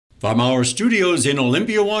From our studios in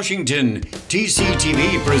Olympia, Washington,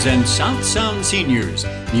 TCTV presents South Sound Seniors,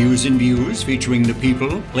 news and views featuring the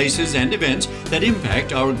people, places, and events that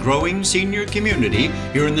impact our growing senior community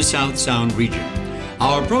here in the South Sound region.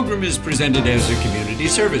 Our program is presented as a community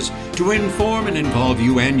service to inform and involve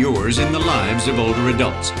you and yours in the lives of older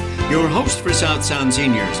adults. Your host for South Sound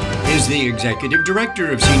Seniors is the Executive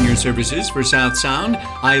Director of Senior Services for South Sound,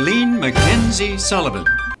 Eileen Mackenzie Sullivan.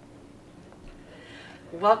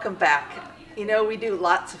 Welcome back. You know, we do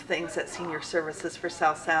lots of things at Senior Services for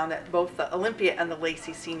South Sound at both the Olympia and the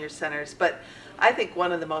Lacey Senior Centers, but I think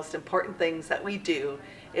one of the most important things that we do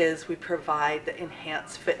is we provide the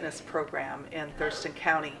Enhanced Fitness program in Thurston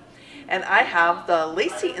County. And I have the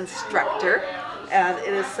Lacey instructor, and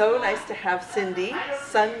it is so nice to have Cindy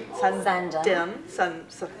Sundem.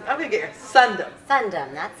 I'm going to get your Sundem.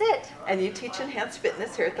 Sundem, that's it. And you teach Enhanced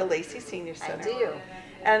Fitness here at the Lacey Senior Center. I do.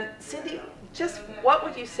 And Cindy, just what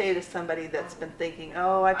would you say to somebody that's been thinking,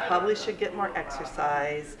 oh, I probably should get more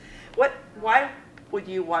exercise? Why would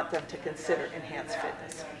you want them to consider Enhanced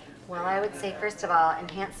Fitness? Well, I would say, first of all,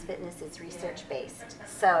 Enhanced Fitness is research-based.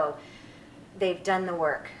 So they've done the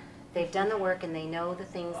work. They've done the work and they know the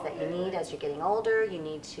things that you need as you're getting older. You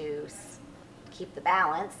need to keep the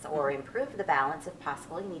balance or improve the balance if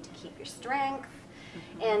possible. You need to keep your strength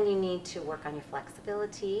and you need to work on your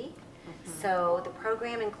flexibility. So the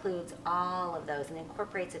program includes all of those and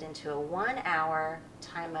incorporates it into a 1 hour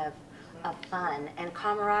time of fun and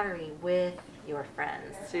camaraderie with your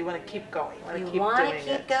friends. So you want to keep going. You want to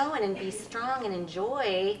keep going and be strong and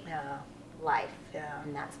enjoy life. Yeah.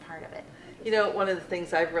 And that's part of it. You know, one of the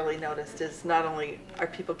things I've really noticed is not only are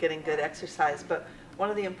people getting good exercise, but one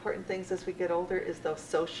of the important things as we get older is those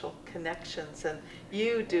social connections. And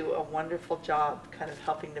you do a wonderful job kind of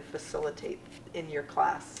helping to facilitate in your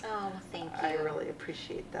class. Oh, thank you. I really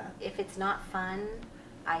appreciate that. If it's not fun,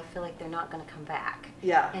 I feel like they're not going to come back.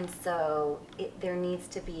 Yeah. And so there needs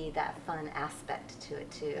to be that fun aspect to it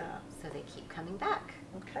too. Yeah. So they keep coming back.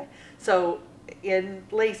 Okay. So in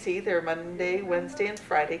Lacey, there are Monday, Wednesday, and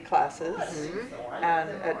Friday classes, and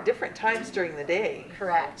at different times during the day.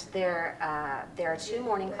 Correct. There are 2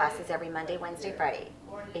 morning classes every Monday, Wednesday, Friday,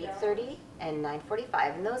 8:30 and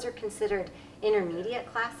 9:45, and those are considered intermediate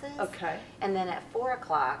classes. Okay. And then at 4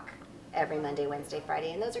 o'clock every Monday, Wednesday,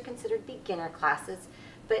 Friday, and those are considered beginner classes.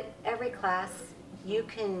 But every class you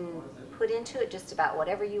can put into it just about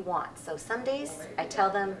whatever you want. So some days, I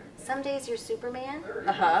tell them, some days you're Superman,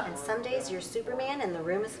 and some days you're Superman and the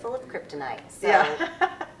room is full of kryptonite. So, yeah,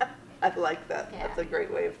 I like that. Yeah. That's a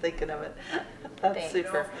great way of thinking of it. That's Thanks.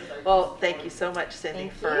 super. Well, thank you so much, Cindy,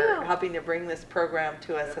 Thank for you. helping to bring this program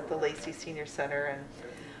to us at the Lacey Senior Center. And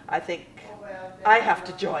I think I have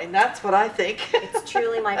to join. That's what I think. It's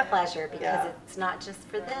truly my pleasure because Yeah. it's not just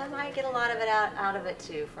for them. I get a lot of it out of it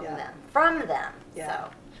too from Yeah. them. From them. Yeah. So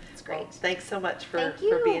it's great. Well, thanks so much for Thank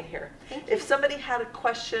you. being here. Thank you. If somebody had a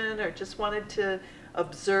question or just wanted to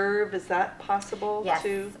observe, is that possible? Yes,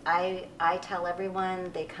 too? I tell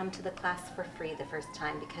everyone they come to the class for free the first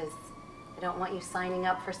time because I don't want you signing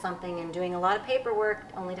up for something and doing a lot of paperwork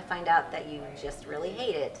only to find out that you just really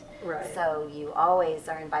hate it. Right. So you always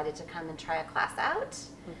are invited to come and try a class out,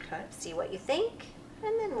 Okay. see what you think,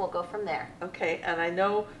 and then we'll go from there. Okay, and I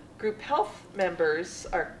know group health members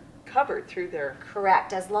are covered through their...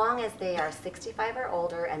 Correct, as long as they are 65 or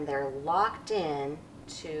older and they're locked in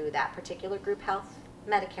to that particular group health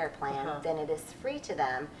Medicare plan, then it is free to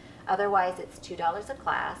them. Otherwise, it's $2 a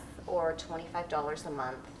class or $25 a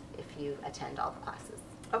month if you attend all the classes.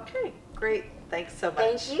 Okay, great. Thanks so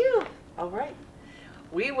much. Thank you. All right.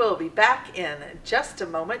 We will be back in just a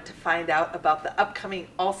moment to find out about the upcoming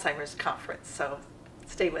Alzheimer's conference, so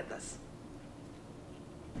stay with us.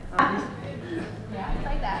 Yeah,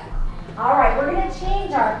 like that. All right, we're going to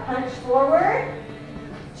change our punch forward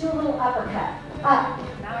to a little uppercut. Up,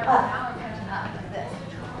 Now we're punching up like this.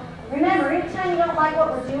 Remember, anytime you don't like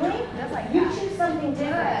what we're doing, Just like you that. choose something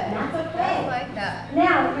different, and that's Just okay. like that.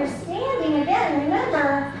 Now, if you're standing again,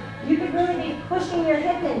 remember, you could really be pushing your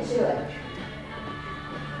hip into it.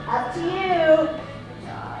 Up to you.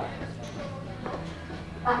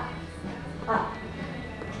 Up, up.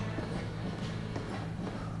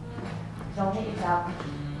 Don't hit yourself.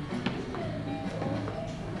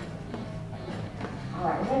 All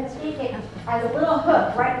right, we're going to take it as a little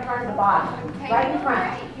hook right in front of the body, Okay. right in front.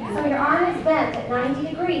 Right, yeah. So your arm is bent at 90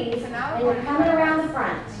 degrees, So now and we're you're going coming around the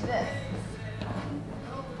front. This.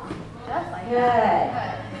 Just like Good.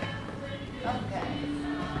 that. Good. Okay.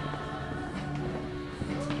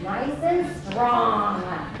 Nice and strong.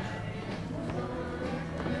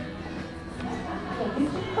 Okay, you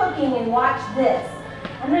keep cooking and watch this.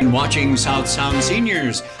 And watching South Sound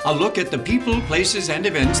Seniors, a look at the people, places, and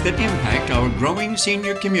events that impact our growing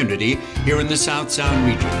senior community here in the South Sound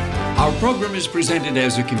region. Our program is presented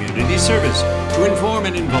as a community service to inform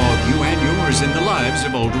and involve you and yours in the lives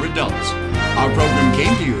of older adults. Our program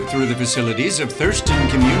came to you through the facilities of Thurston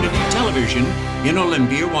Community Television in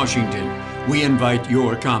Olympia, Washington. We invite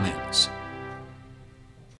your comments.